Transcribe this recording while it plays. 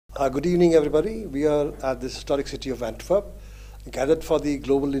Good evening, everybody. We are at this historic city of Antwerp, gathered for the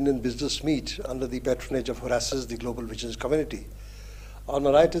Global Indian Business Meet under the patronage of Horasis, the Global Visions Community. On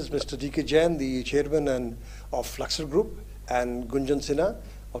my right is Mr. D.K. Jain, the chairman of Luxor Group, and Gunjan Sinha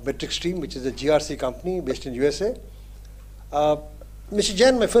of MetricStream, which is a GRC company based in USA. Mr.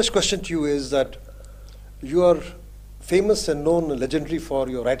 Jain, my first question to you is that you are famous and known, legendary for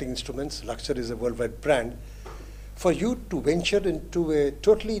your writing instruments. Luxor is a worldwide brand. For you to venture into a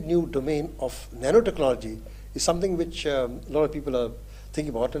totally new domain of nanotechnology is something which a lot of people are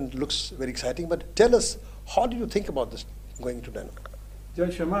thinking about and looks very exciting. But tell us, how do you think about this going into nano? Jain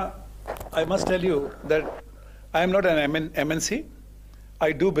Sharma, I must tell you that I am not an MNC.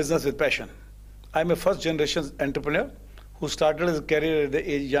 I do business with passion. I am a first generation entrepreneur who started his career at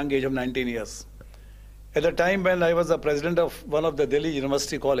the young age of 19 years. At the time when I was the president of one of the Delhi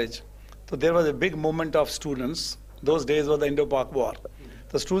University College, so there was a big movement of students. Those days was the Indo-Pak War.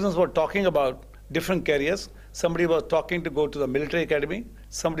 The students were talking about different careers. Somebody was talking to go to the military academy.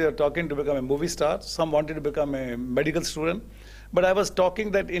 Somebody was talking to become a movie star. Some wanted to become a medical student. But I was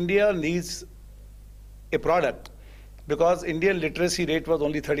talking that India needs a product because Indian literacy rate was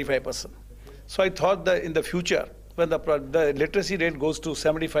only 35%. So I thought that in the future, when the literacy rate goes to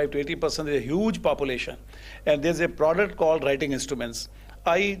 75 to 80%, there's a huge population. And there's a product called writing instruments.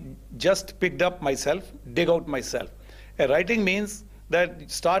 I just picked up myself, dig out myself. And writing means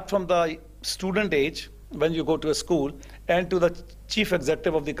that start from the student age, when you go to a school, and to the chief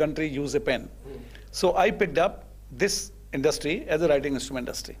executive of the country use a pen. So I picked up this industry as a writing instrument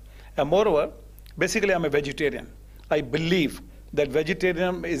industry. And moreover, basically I'm a vegetarian. I believe that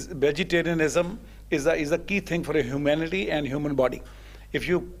vegetarianism is a key thing for a humanity and human body. If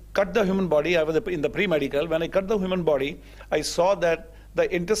you cut the human body, I was in the pre-medical, when I cut the human body, I saw that the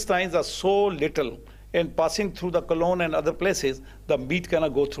intestines are so little, and passing through the colon and other places, the meat cannot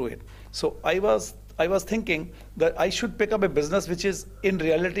go through it. So I was thinking that I should pick up a business which is in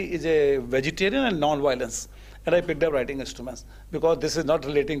reality is a vegetarian and non-violence. And I picked up writing instruments because this is not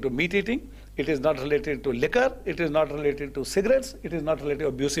relating to meat eating, it is not related to liquor, it is not related to cigarettes, it is not related to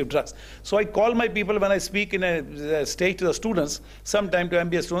abusive drugs. So I call my people when I speak in a stage to the students, sometime to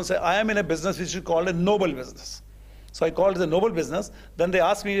MBA students, say, I am in a business which is called a noble business. So I call it a noble business. Then they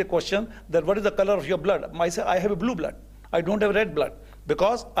ask me a question that what is the color of your blood? I say, I have a blue blood. I don't have red blood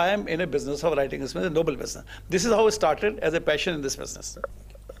because I am in a business of writing instruments, a noble business. This is how it started as a passion in this business.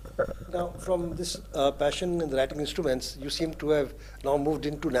 Now, from this passion in the writing instruments, you seem to have now moved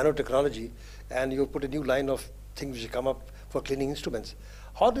into nanotechnology, and you've put a new line of things which come up for cleaning instruments.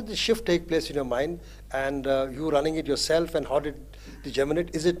 How did the shift take place in your mind, and you running it yourself, and how did it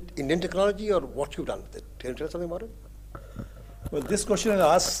germinate? Is it Indian technology or what you've done with it? Can you tell us something about it? Well, this question is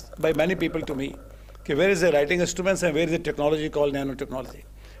asked by many people to me. Okay, where is the writing instruments and where is the technology called nanotechnology?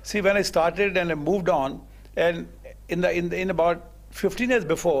 See, when I started and I moved on, and in about 15 years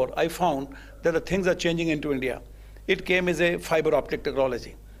before, I found that the things are changing into India. It came as a fiber optic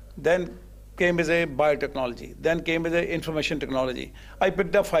technology, then came as a biotechnology, then came as a information technology. I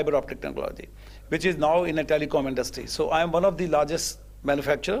picked up fiber optic technology, which is now in a telecom industry. So I am one of the largest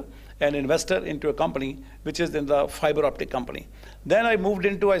manufacturer and investor into a company which is in the fiber optic company. Then I moved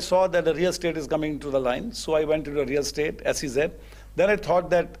into, I saw that the real estate is coming to the line, so I went into real estate, SEZ. Then I thought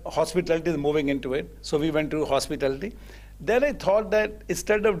that hospitality is moving into it, so we went to hospitality. Then I thought that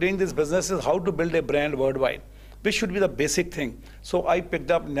instead of doing this business is how to build a brand worldwide, which should be the basic thing. So I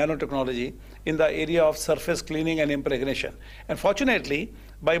picked up nanotechnology in the area of surface cleaning and impregnation. And fortunately,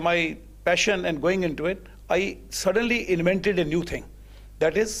 by my passion and going into it, I suddenly invented a new thing.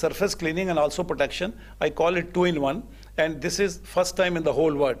 That is surface cleaning and also protection. I call it 2-in-1, and this is first time in the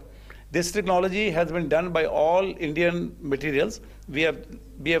whole world. This technology has been done by all Indian materials. We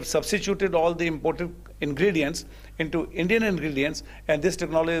have substituted all the imported ingredients into Indian ingredients, and this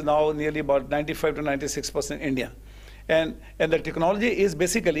technology is now nearly about 95 to 96% Indian. And the technology is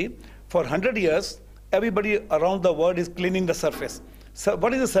basically, for 100 years, everybody around the world is cleaning the surface. So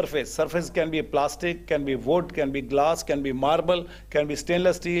what is the surface? Surface can be plastic, can be wood, can be glass, can be marble, can be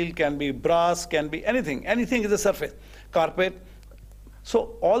stainless steel, can be brass, can be anything. Anything is a surface. Carpet.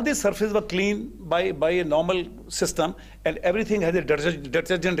 So all these surfaces were cleaned by a normal system, and everything has a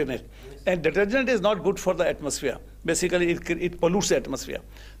detergent in it. And detergent is not good for the atmosphere. Basically, it pollutes the atmosphere.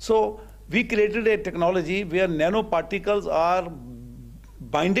 So we created a technology where nanoparticles are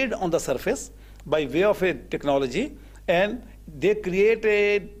binded on the surface by way of a technology, and they create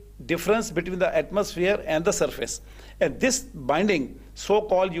a difference between the atmosphere and the surface. And this binding,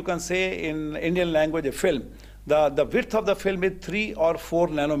 so-called, you can say in Indian language, a film, the width of the film is 3 or 4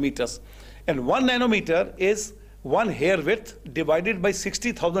 nanometers. And 1 nanometer is one hair width divided by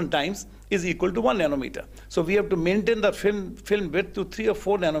 60,000 times is equal to 1 nanometer. So we have to maintain the film width to 3 or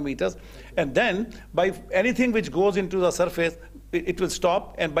 4 nanometers, and then by anything which goes into the surface, it will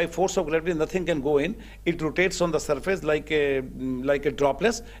stop, and by force of gravity, nothing can go in. It rotates on the surface like a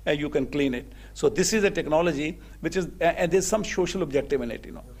droplet, and you can clean it. So this is a technology which is, and there's some social objective in it,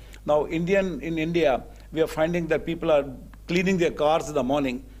 you know. Now, in India, we are finding that people are cleaning their cars in the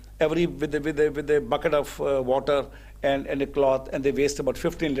morning, with a bucket of water and a cloth, and they waste about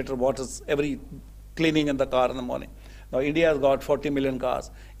 15 liter waters every cleaning in the car in the morning. Now, India has got 40 million cars.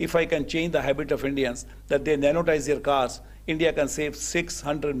 If I can change the habit of Indians that they nanotize their cars, India can save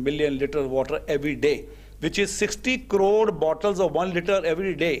 600 million liter water every day, which is 60 crore bottles of 1 liter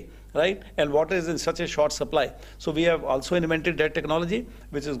every day, right? And water is in such a short supply. So we have also invented that technology,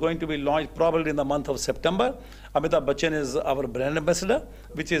 which is going to be launched probably in the month of September. Amitabh Bachchan is our brand ambassador,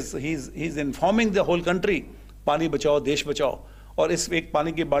 which is, he's informing the whole country, पानी बचाओ, देश बचाओ, और इस एक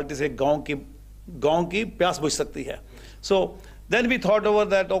पानी की बाल्टी से गांव की प्यास बुझ सकती है. So then we thought over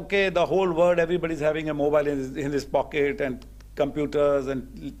that, okay, the whole world, everybody's having a mobile in his pocket and computers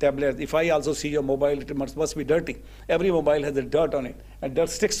and tablets. If I also see your mobile, it must be dirty. Every mobile has a dirt on it, and dirt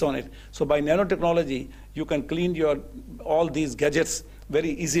sticks on it. So by nanotechnology, you can clean all these gadgets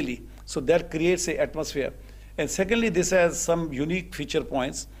very easily. So that creates an atmosphere. And secondly, this has some unique feature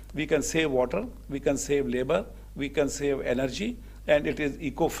points. We can save water, we can save labor, we can save energy, and it is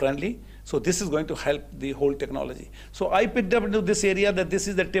eco-friendly. So this is going to help the whole technology. So I picked up into this area that this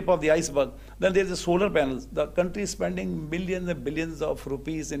is the tip of the iceberg. Then there's the solar panels. The country is spending millions and billions of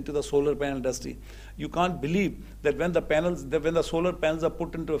rupees into the solar panel industry. You can't believe that when the solar panels are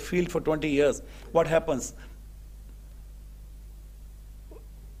put into a field for 20 years, what happens?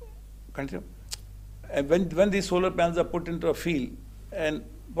 Continue. And when these solar panels are put into a field, and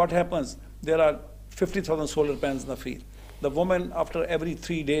what happens? There are 50,000 solar panels in the field. The women, after every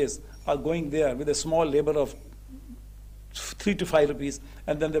 3 days, are going there with a small labor of 3 to 5 rupees,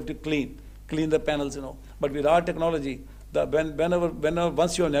 and then they have to clean the panels, you know. But with our technology, whenever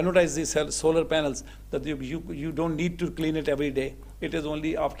once you nanotize these solar panels, that you don't need to clean it every day. It is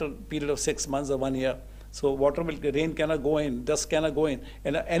only after a period of 6 months or 1 year. So rain cannot go in, dust cannot go in.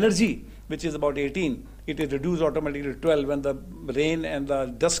 And energy, which is about 18, it is reduced automatically to 12 when the rain and the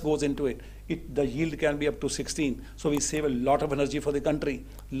dust goes into it. The yield can be up to 16. So we save a lot of energy for the country.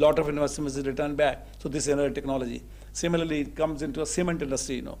 A lot of investments is returned back. So this is another technology. Similarly, it comes into a cement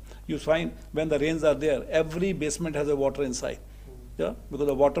industry, you know. You find when the rains are there, every basement has a water inside. Yeah? Because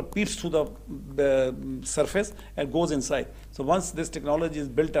the water peeps through the surface and goes inside. So once this technology is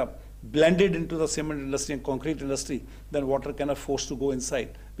built up, blended into the cement industry and concrete industry, then water cannot force to go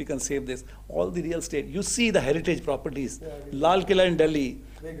inside. We can save this. All the real estate. You see the heritage properties. Yeah, Lal Killa in Delhi,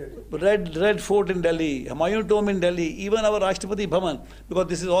 Red Fort in Delhi, Humayun Tomb in Delhi, even our Rashtrapati Bhavan, because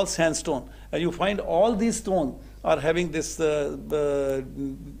this is all sandstone. And you find all these stones are having this, buildings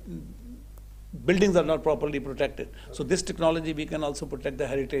are not properly protected. So this technology, we can also protect the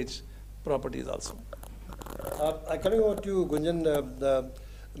heritage properties also. Coming over to Gunjan,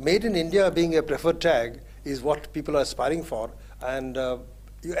 Made in India being a preferred tag is what people are aspiring for, and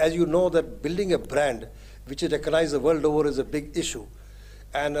as you know that building a brand which is recognized the world over is a big issue,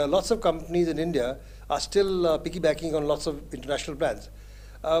 and lots of companies in India are still piggybacking on lots of international brands.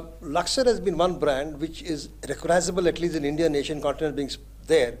 Luxor has been one brand which is recognizable at least in India, nation continent being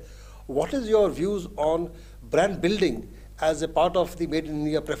there. What is your views on brand building as a part of the Made in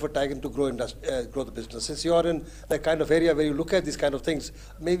India preferred tag and to grow the business? Since you are in that kind of area where you look at these kind of things,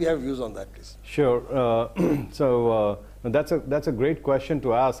 maybe have views on that, please. Sure. That's a great question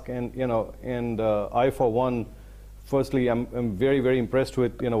to ask, and I for one, firstly, I'm very, very impressed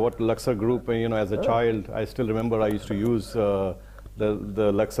with what Luxor Group. As a child, I still remember I used to use the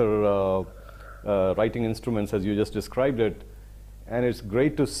Luxor writing instruments as you just described it. And it's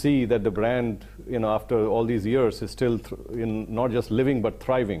great to see that the brand, after all these years, is still not just living but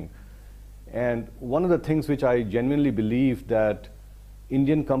thriving. And one of the things which I genuinely believe that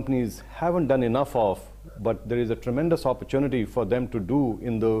Indian companies haven't done enough of, but there is a tremendous opportunity for them to do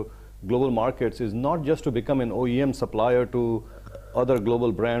in the global markets, is not just to become an OEM supplier to other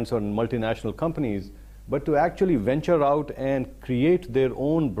global brands or multinational companies, but to actually venture out and create their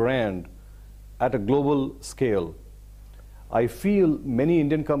own brand at a global scale. I feel many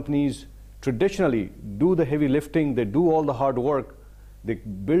Indian companies traditionally do the heavy lifting, they do all the hard work, they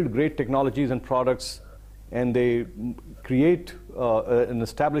build great technologies and products, and they create an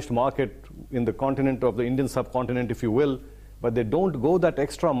established market in the continent of the Indian subcontinent, if you will, but they don't go that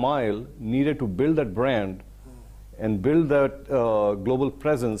extra mile needed to build that brand and build that global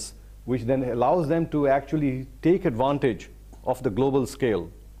presence which then allows them to actually take advantage of the global scale.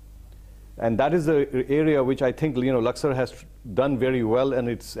 And that is the area which I think Luxor has done very well, and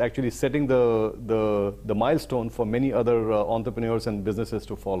it's actually setting the milestone for many other entrepreneurs and businesses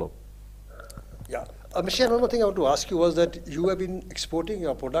to follow. Yeah. Mr. Jain, one more thing I want to ask you was that you have been exporting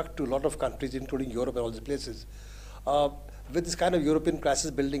your product to a lot of countries, including Europe and all these places. With this kind of European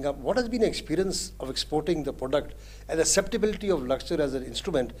crisis building up, what has been the experience of exporting the product and acceptability of Luxor as an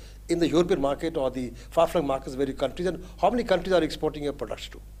instrument in the European market or the far-flung markets where you countries, and how many countries are exporting your products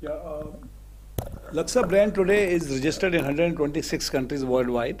to? Yeah, Luxor brand today is registered in 126 countries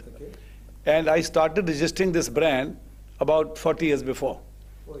worldwide. Okay. And I started registering this brand about 40 years before.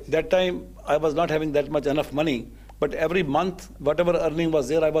 That time, I was not having that much enough money, but every month, whatever earning was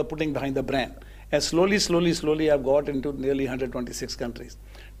there, I was putting behind the brand. And slowly, I've got into nearly 126 countries.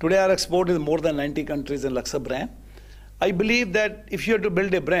 Today, our export is more than 90 countries in Luxor brand. I believe that if you have to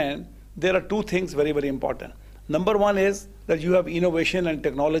build a brand, there are two things very, very important. Number one is that you have innovation and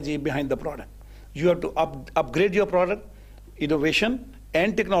technology behind the product. You have to upgrade your product, innovation,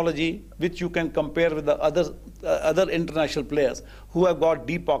 and technology, which you can compare with the other international players who have got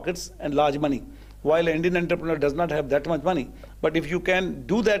deep pockets and large money. While an Indian entrepreneur does not have that much money. But if you can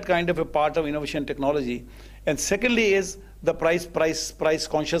do that kind of a part of innovation technology, and secondly is the price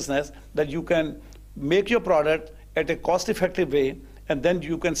consciousness, that you can make your product at a cost-effective way, and then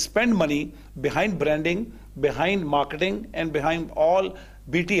you can spend money behind branding, behind marketing, and behind all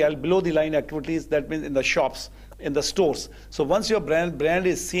BTL, below the line activities, that means in the shops, in the stores. So once your brand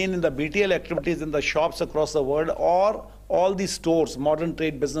is seen in the BTL activities in the shops across the world, or all these stores, modern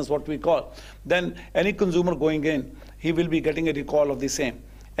trade business, what we call, then any consumer going in, he will be getting a recall of the same.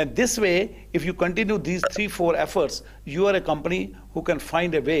 And this way, if you continue these 3-4 efforts, you are a company who can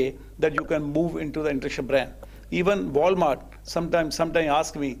find a way that you can move into the international brand. Even Walmart sometimes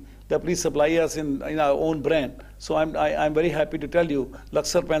ask me that please supply us in our own brand. So I'm very happy to tell you,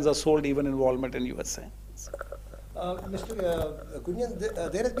 Luxor pens are sold even in Walmart in USA. Mr.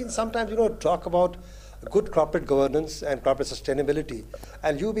 Gunjan, there has been sometimes, talk about good corporate governance and corporate sustainability.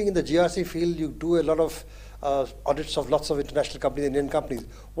 And you being in the GRC field, you do a lot of audits of lots of international companies, Indian companies.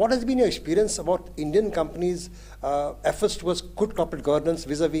 What has been your experience about Indian companies' efforts towards good corporate governance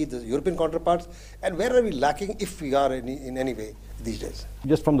vis-a-vis the European counterparts? And where are we lacking, if we are in any way these days?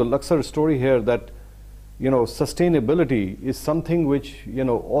 Just from the Luxor story here, that sustainability is something which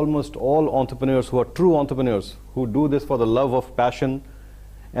almost all entrepreneurs who are true entrepreneurs, who do this for the love of passion,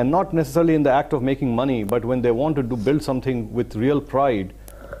 and not necessarily in the act of making money, but when they want to build something with real pride,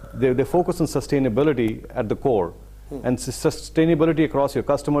 they focus on sustainability at the core. And sustainability across your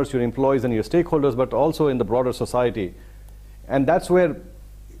customers, your employees, and your stakeholders, but also in the broader society. And that's where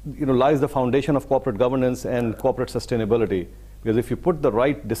lies the foundation of corporate governance and corporate sustainability. Because if you put the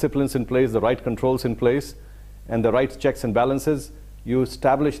right disciplines in place, the right controls in place, and the right checks and balances, you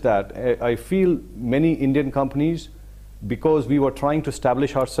establish that. I feel many Indian companies, because we were trying to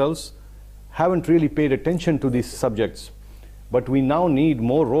establish ourselves, haven't really paid attention to these subjects. But we now need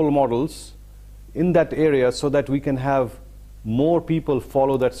more role models in that area so that we can have more people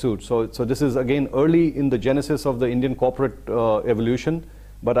follow that suit. So this is again early in the genesis of the Indian corporate evolution.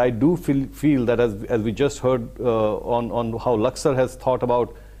 But I do feel that as we just heard on how Luxor has thought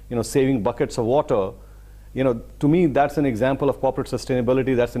about saving buckets of water, to me that's an example of corporate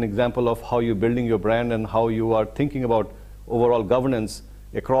sustainability. That's an example of how you're building your brand and how you are thinking about overall governance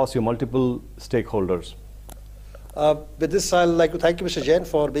across your multiple stakeholders. With this, I'd like to thank you, Mr. Jain,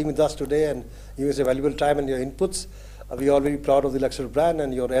 for being with us today and giving us a valuable time and your inputs. We are very proud of the Luxor brand,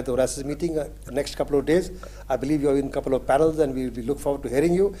 and you're at the Horasis meeting the next couple of days. I believe you're in a couple of panels, and we look forward to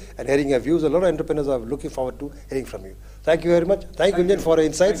hearing you and hearing your views. A lot of entrepreneurs are looking forward to hearing from you. Thank you very much. Thank you, Gunjan, for your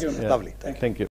insights. Thank you. Lovely. Thank you.